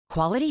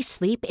Quality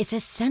sleep is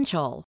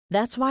essential.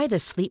 That's why the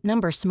Sleep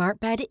Number Smart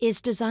Bed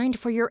is designed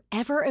for your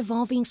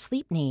ever-evolving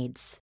sleep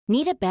needs.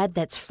 Need a bed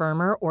that's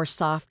firmer or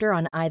softer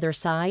on either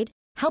side?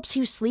 Helps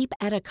you sleep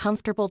at a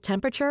comfortable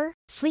temperature?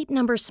 Sleep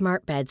Number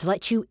Smart Beds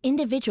let you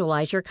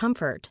individualize your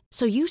comfort,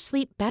 so you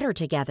sleep better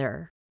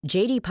together.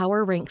 J.D.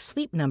 Power ranks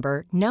Sleep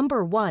Number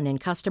number 1 in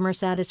customer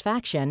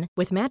satisfaction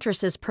with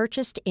mattresses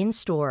purchased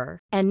in-store.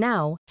 And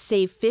now,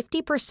 save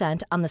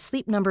 50% on the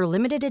Sleep Number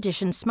Limited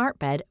Edition Smart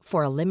Bed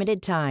for a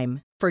limited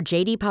time. For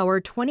J.D. Power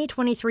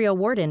 2023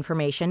 award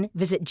information,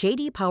 visit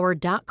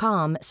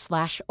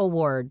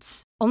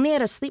jdpower.com/awards. Only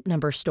at a Sleep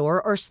Number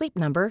store or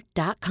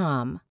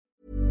sleepnumber.com.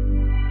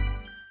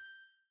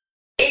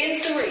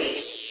 In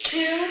 3, 2,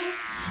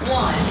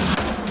 1.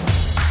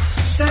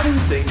 7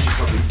 things you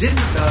probably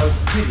didn't know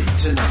you need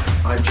to know.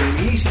 I'm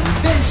Jamie East,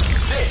 and this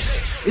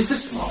is the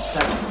Smart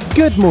 7.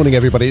 Good morning,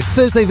 everybody. It's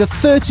Thursday, the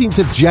 13th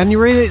of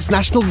January, and it's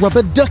National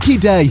Rubber Ducky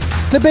Day.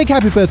 And a big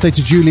happy birthday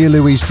to Julia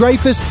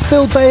Louise-Dreyfus,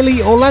 Bill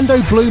Bailey,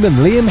 Orlando Bloom, and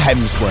Liam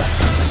Hemsworth.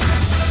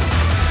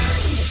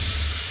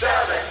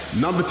 7.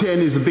 Number 10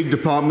 is a big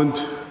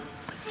department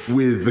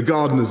with the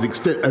garden as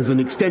an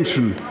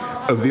extension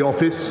of the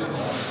office.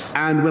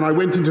 And when I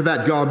went into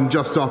that garden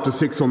just after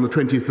 6 on the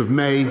 20th of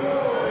May,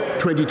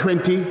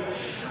 2020,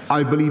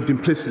 I believed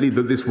implicitly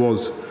that this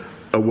was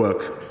a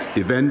work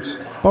event.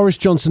 Boris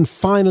Johnson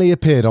finally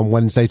appeared on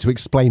Wednesday to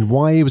explain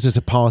why he was at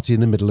a party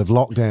in the middle of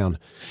lockdown.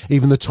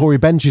 Even the Tory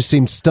benches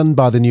seemed stunned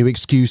by the new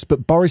excuse,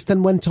 but Boris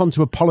then went on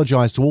to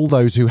apologise to all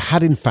those who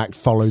had in fact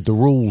followed the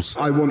rules.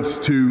 I want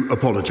to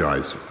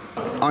apologise.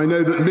 I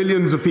know that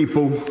millions of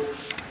people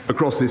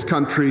across this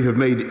country have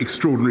made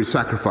extraordinary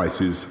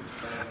sacrifices.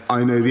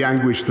 I know the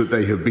anguish that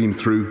they have been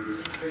through,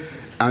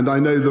 and I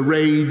know the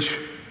rage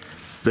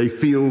they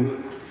feel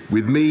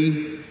with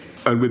me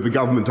and with the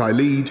government I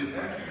lead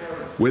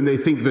when they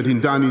think that in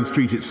Downing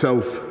Street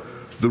itself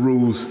the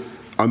rules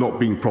are not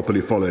being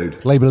properly followed.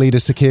 Labour leader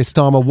Sir Keir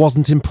Starmer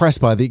wasn't impressed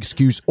by the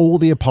excuse or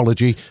the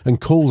apology and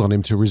called on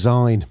him to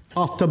resign.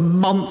 After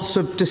months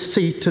of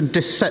deceit and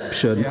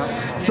deception,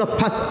 the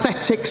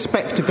pathetic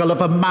spectacle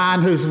of a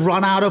man who's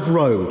run out of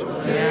road.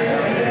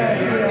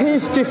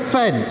 His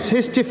defence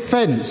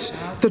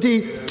that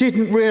he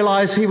didn't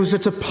realise he was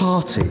at a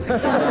party.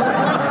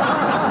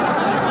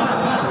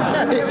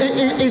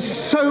 It is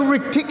so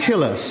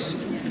ridiculous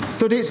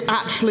that it's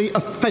actually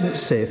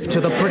offensive to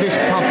the British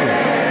public.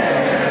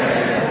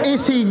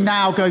 Is he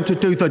now going to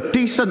do the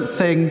decent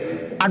thing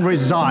and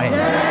resign?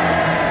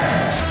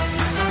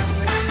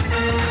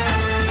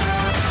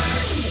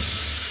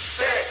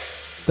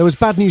 There was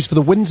bad news for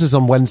the Windsors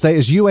on Wednesday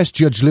as US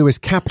Judge Lewis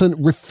Kaplan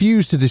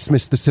refused to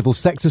dismiss the civil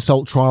sex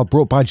assault trial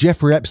brought by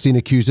Jeffrey Epstein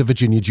accuser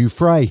Virginia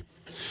Giuffre.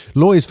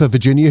 Lawyers for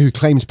Virginia, who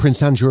claims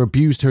Prince Andrew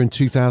abused her in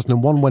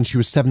 2001 when she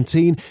was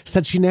 17,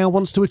 said she now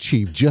wants to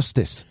achieve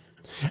justice.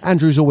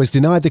 Andrews always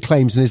denied the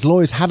claims, and his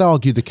lawyers had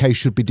argued the case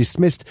should be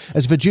dismissed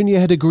as Virginia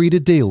had agreed a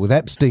deal with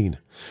Epstein.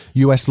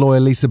 US lawyer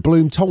Lisa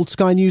Bloom told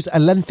Sky News a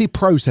lengthy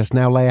process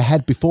now lay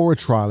ahead before a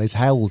trial is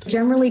held.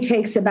 Generally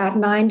takes about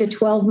 9 to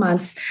 12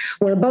 months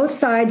where both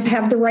sides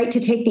have the right to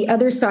take the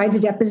other side's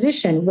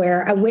deposition,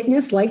 where a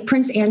witness like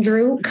Prince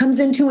Andrew comes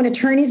into an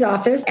attorney's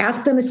office,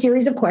 asks them a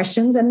series of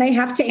questions, and they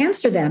have to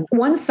answer them.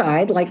 One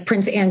side, like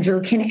Prince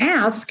Andrew, can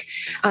ask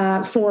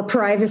for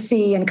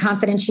privacy and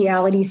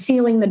confidentiality,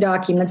 sealing the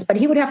documents, but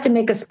he would have to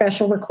make a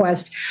special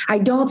request. I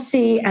don't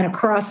see an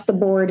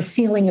across-the-board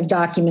sealing of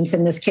documents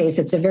in this case.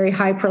 It's a very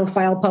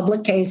high-profile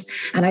public case,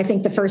 and I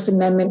think the First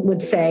Amendment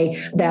would say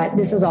that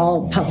this is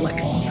all public.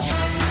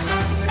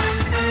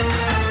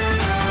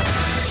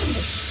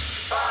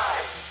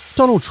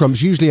 Donald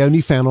Trump's usually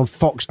only found on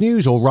Fox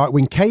News or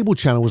right-wing cable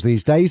channels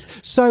these days,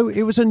 so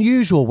it was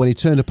unusual when he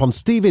turned up on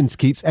Steve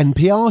Inskeep's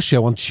NPR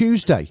show on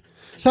Tuesday.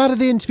 So how did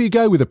the interview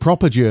go with a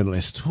proper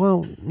journalist?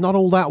 Well, not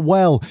all that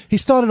well. He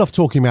started off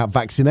talking about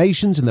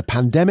vaccinations and the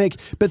pandemic,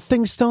 but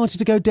things started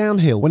to go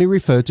downhill when he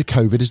referred to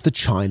COVID as the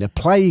China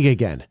plague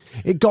again.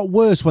 It got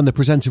worse when the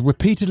presenter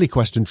repeatedly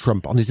questioned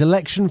Trump on his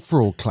election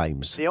fraud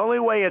claims. The only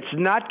way it's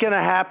not going to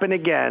happen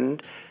again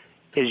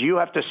is you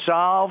have to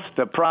solve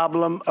the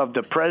problem of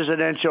the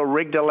presidential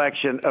rigged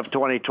election of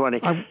 2020.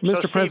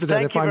 Mr.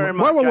 President, if I'm...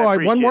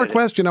 One more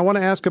question. I want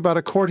to ask about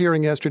a court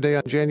hearing yesterday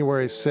on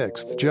January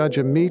 6th. Judge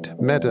Amit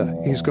Mehta,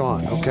 he's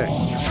gone. Okay.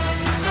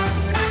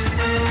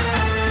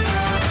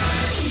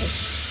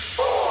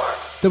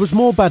 There was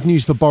more bad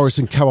news for Boris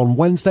 & Co. on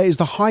Wednesday as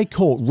the High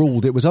Court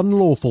ruled it was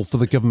unlawful for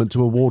the government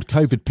to award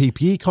COVID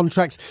PPE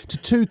contracts to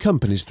 2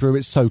 companies through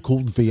its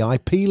so-called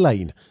VIP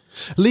lane.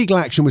 Legal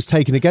action was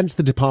taken against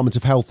the Department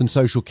of Health and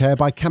Social Care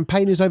by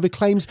campaigners over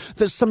claims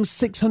that some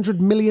 £600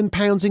 million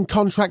in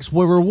contracts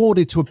were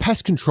awarded to a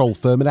pest control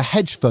firm and a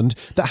hedge fund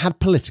that had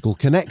political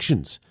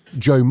connections.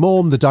 Joe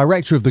Morm, the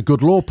director of the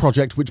Good Law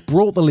Project which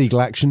brought the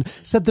legal action,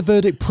 said the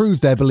verdict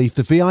proved their belief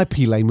the VIP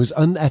lane was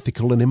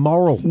unethical and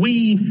immoral.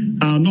 We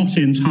are not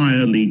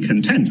entirely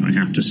content, I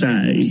have to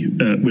say,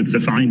 with the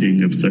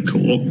finding of the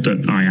court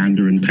that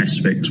Ianda and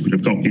Pesvix would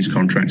have got these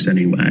contracts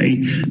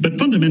anyway. But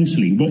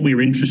fundamentally, what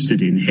we're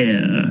interested in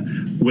here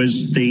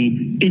was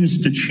the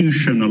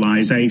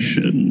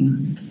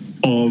institutionalisation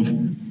of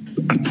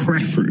a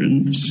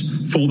preference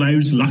for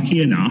those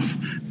lucky enough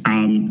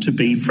to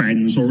be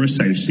friends or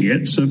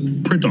associates of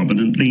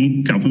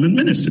predominantly government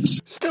ministers.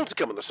 Still to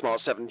come on the Smart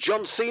 7,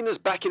 John Cena's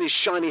back in his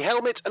shiny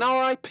helmet and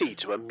RIP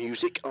to a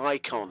music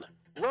icon.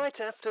 Right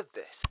after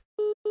this.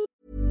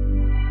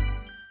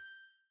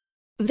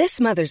 This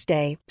Mother's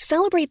Day,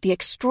 celebrate the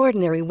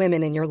extraordinary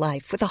women in your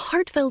life with a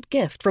heartfelt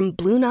gift from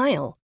Blue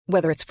Nile.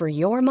 Whether it's for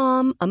your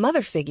mom, a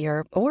mother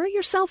figure, or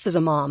yourself as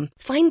a mom,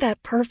 find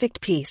that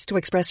perfect piece to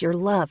express your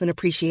love and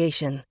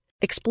appreciation.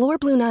 Explore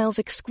Blue Nile's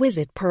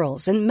exquisite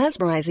pearls and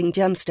mesmerizing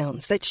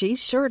gemstones that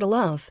she's sure to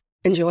love.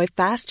 Enjoy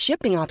fast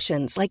shipping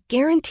options like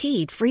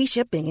guaranteed free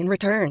shipping and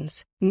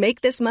returns.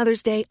 Make this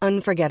Mother's Day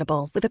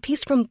unforgettable with a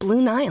piece from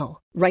Blue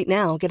Nile. Right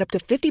now, get up to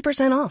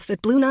 50% off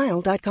at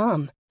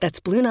BlueNile.com. That's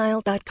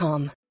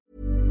BlueNile.com.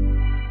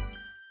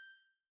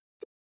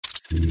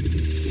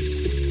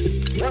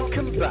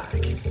 Welcome back.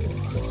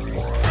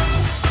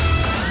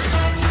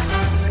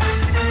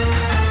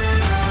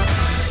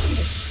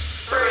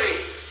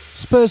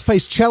 Spurs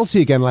faced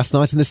Chelsea again last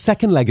night in the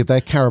second leg of their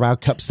Carabao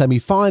Cup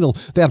semi-final.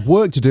 They had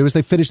work to do as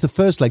they finished the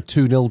first leg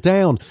 2-0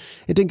 down.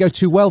 It didn't go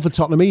too well for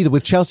Tottenham either,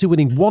 with Chelsea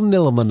winning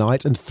 1-0 on the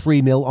night and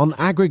 3-0 on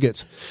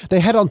aggregate. They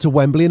head on to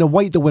Wembley and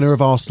await the winner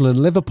of Arsenal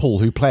and Liverpool,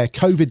 who play a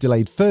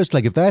COVID-delayed first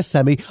leg of their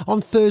semi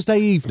on Thursday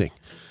evening.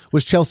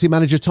 Was Chelsea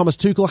manager Thomas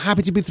Tuchel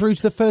happy to be through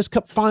to the first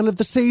cup final of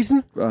the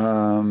season?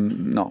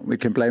 No, we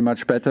can play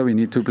much better. We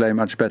need to play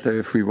much better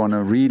if we want to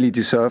really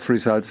deserve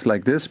results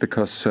like this,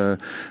 because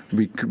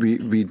we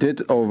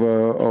did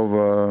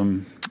over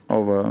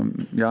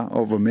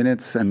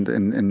minutes and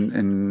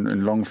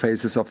in long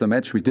phases of the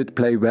match. We did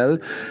play well,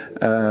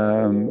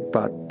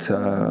 but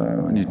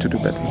we need to do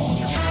better.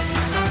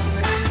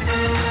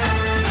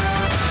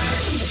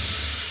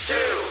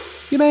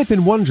 You may have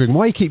been wondering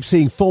why you keep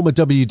seeing former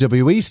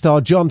WWE star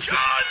John Cena.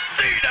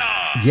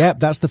 Yep,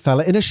 that's the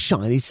fella in a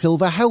shiny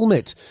silver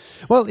helmet.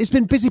 Well, he's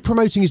been busy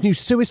promoting his new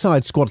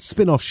Suicide Squad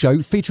spin-off show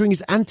featuring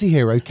his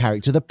anti-hero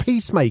character, the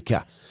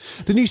Peacemaker.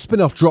 The new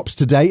spin-off drops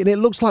today and it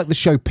looks like the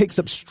show picks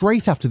up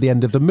straight after the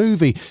end of the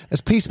movie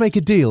as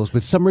Peacemaker deals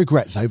with some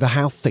regrets over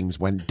how things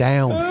went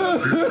down.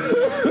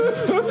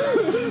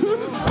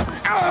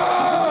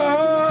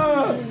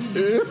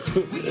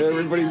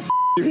 Everybody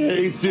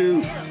hates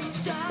you.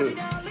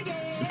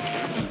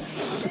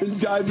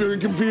 Died during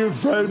a computer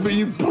fight, but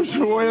you push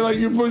away like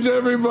you push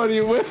everybody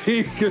away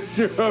because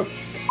you're a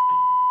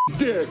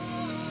dick.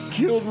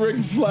 Killed Rick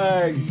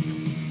Flag.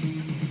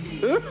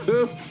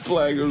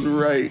 Flag was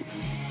right.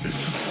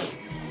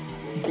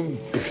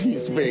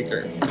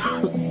 Peacemaker.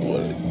 What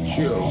a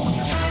joke.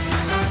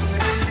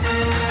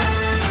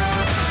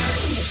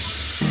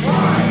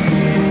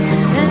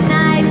 The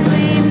night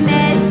we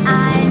met,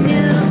 I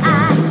knew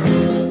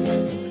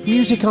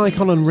Music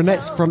icon and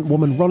Ronette's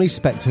frontwoman Ronnie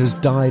Spector has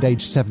died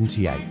aged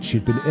 78.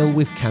 She'd been ill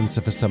with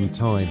cancer for some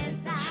time.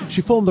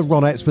 She formed the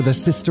Ronettes with her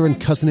sister and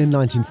cousin in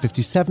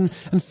 1957,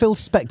 and Phil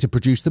Spector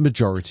produced the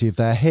majority of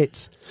their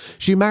hits.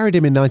 She married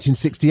him in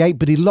 1968,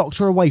 but he locked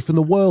her away from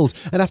the world,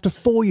 and after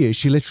 4 years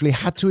she literally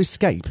had to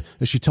escape,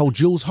 as she told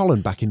Jules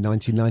Holland back in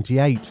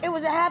 1998. It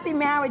was a happy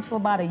marriage for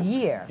about a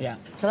year,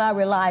 till I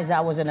realized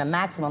I was in a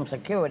maximum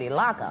security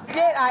lockup.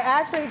 I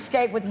actually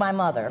escaped with my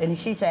mother, and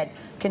she said,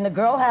 "Can the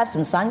girl have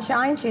some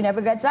sunshine? She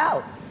never gets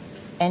out."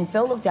 And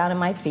Phil looked down at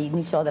my feet and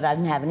he saw that I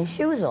didn't have any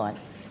shoes on.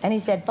 And he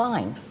said,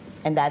 "Fine."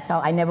 And that's how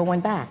I never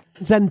went back.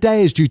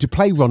 Zendaya is due to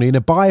play Ronnie in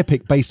a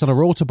biopic based on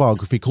her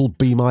autobiography called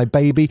Be My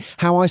Baby,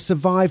 How I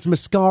Survived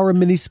Mascara,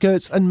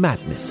 Miniskirts and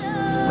Madness.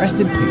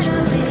 Rest in peace,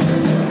 Ronnie.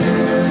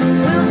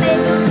 we'll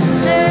make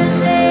concerns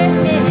there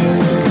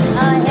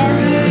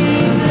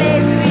every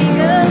place we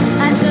go.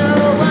 I so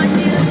want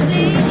you to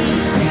please.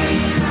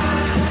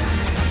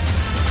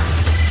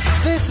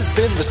 This has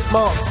been The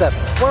Smart 7.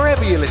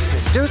 Wherever you're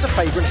listening, do us a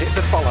favour and hit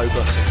the follow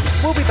button.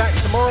 We'll be back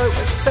tomorrow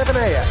at 7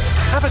 a.m.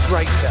 Have a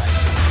great day.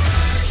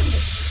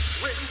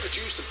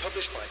 Produced and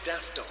published by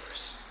Daft Dog.